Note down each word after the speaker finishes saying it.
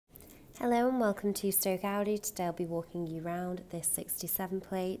Hello and welcome to Stoke Audi. Today I'll be walking you around this 67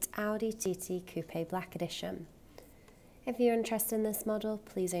 plate Audi TT Coupe Black Edition. If you're interested in this model,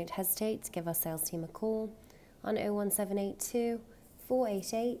 please don't hesitate to give our sales team a call on 01782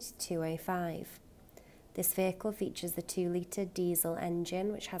 488 205. This vehicle features the 2-litre diesel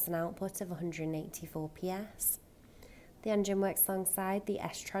engine which has an output of 184 PS. The engine works alongside the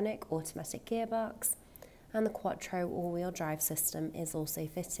tronic automatic gearbox, and the quattro all-wheel drive system is also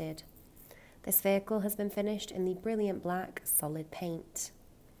fitted. This vehicle has been finished in the brilliant black solid paint.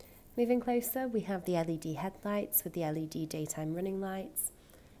 Moving closer, we have the LED headlights with the LED daytime running lights.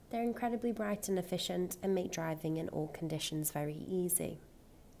 They're incredibly bright and efficient and make driving in all conditions very easy.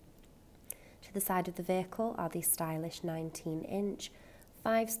 To the side of the vehicle are the stylish 19-inch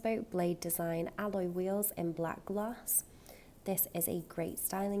 5-spoke blade design alloy wheels in black gloss. This is a great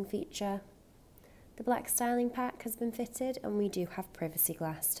styling feature. The black styling pack has been fitted and we do have privacy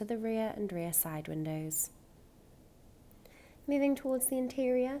glass to the rear and rear side windows. Moving towards the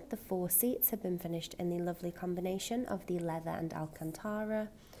interior, the 4 seats have been finished in the lovely combination of the leather and Alcantara.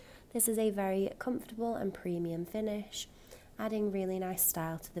 This is a very comfortable and premium finish, adding really nice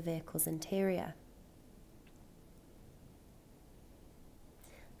style to the vehicle's interior.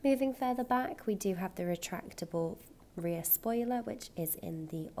 Moving further back, we do have the retractable rear spoiler, which is in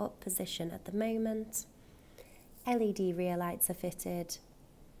the up position at the moment. LED rear lights are fitted,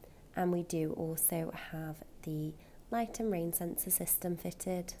 and we do also have the light and rain sensor system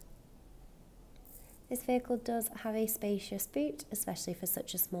fitted. This vehicle does have a spacious boot, especially for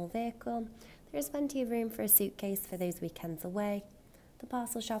such a small vehicle. There is plenty of room for a suitcase for those weekends away. The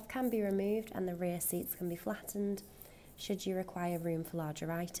parcel shelf can be removed and the rear seats can be flattened should you require room for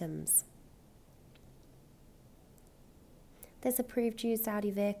larger items. This approved used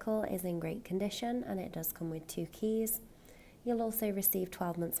Audi vehicle is in great condition and it does come with 2 keys. You'll also receive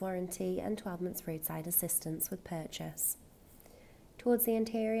 12 months warranty and 12 months roadside assistance with purchase. Towards the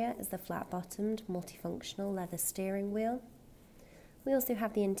interior is the flat-bottomed multifunctional leather steering wheel. We also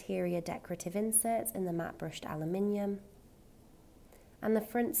have the interior decorative inserts in the matte brushed aluminium. And the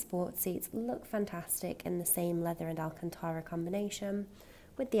front sport seats look fantastic in the same leather and Alcantara combination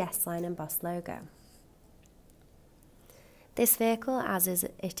with the S-Line embossed logo. This vehicle, as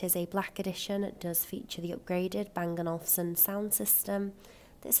it is a black edition, does feature the upgraded Bang & Olufsen sound system.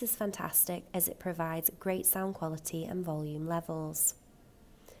 This is fantastic as it provides great sound quality and volume levels.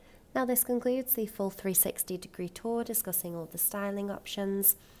 Now this concludes the full 360-degree tour discussing all the styling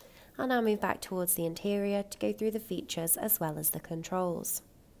options. I'll now move back towards the interior to go through the features as well as the controls.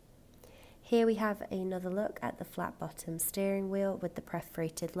 Here we have another look at the flat bottom steering wheel with the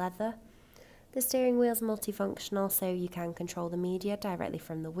perforated leather. The steering wheel is multifunctional, so you can control the media directly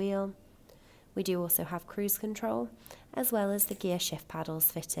from the wheel. We do also have cruise control, as well as the gear shift paddles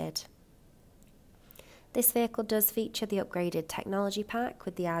fitted. This vehicle does feature the upgraded technology pack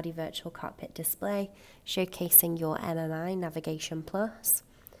with the Audi Virtual Cockpit display, showcasing your NNI Navigation Plus.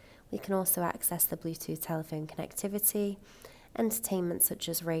 We can also access the Bluetooth telephone connectivity, entertainment such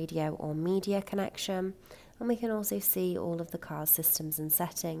as radio or media connection, and we can also see all of the car's systems and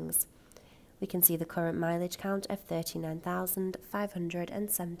settings. We can see the current mileage count of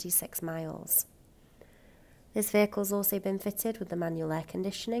 39,576 miles. This vehicle has also been fitted with the manual air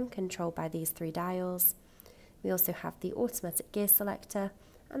conditioning controlled by these 3 dials. We also have the automatic gear selector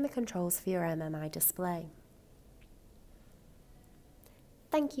and the controls for your MMI display.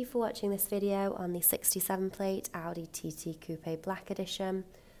 Thank you for watching this video on the 67 plate Audi TT Coupe Black Edition.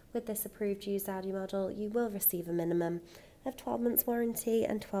 With this approved used Audi model, you will receive a minimum of 12 months warranty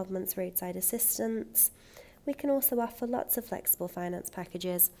and 12 months roadside assistance. We can also offer lots of flexible finance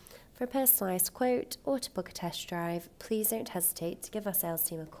packages. For a personalised quote or to book a test drive, please don't hesitate to give our sales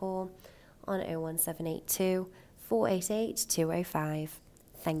team a call on 01782 488 205.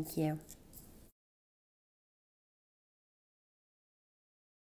 Thank you.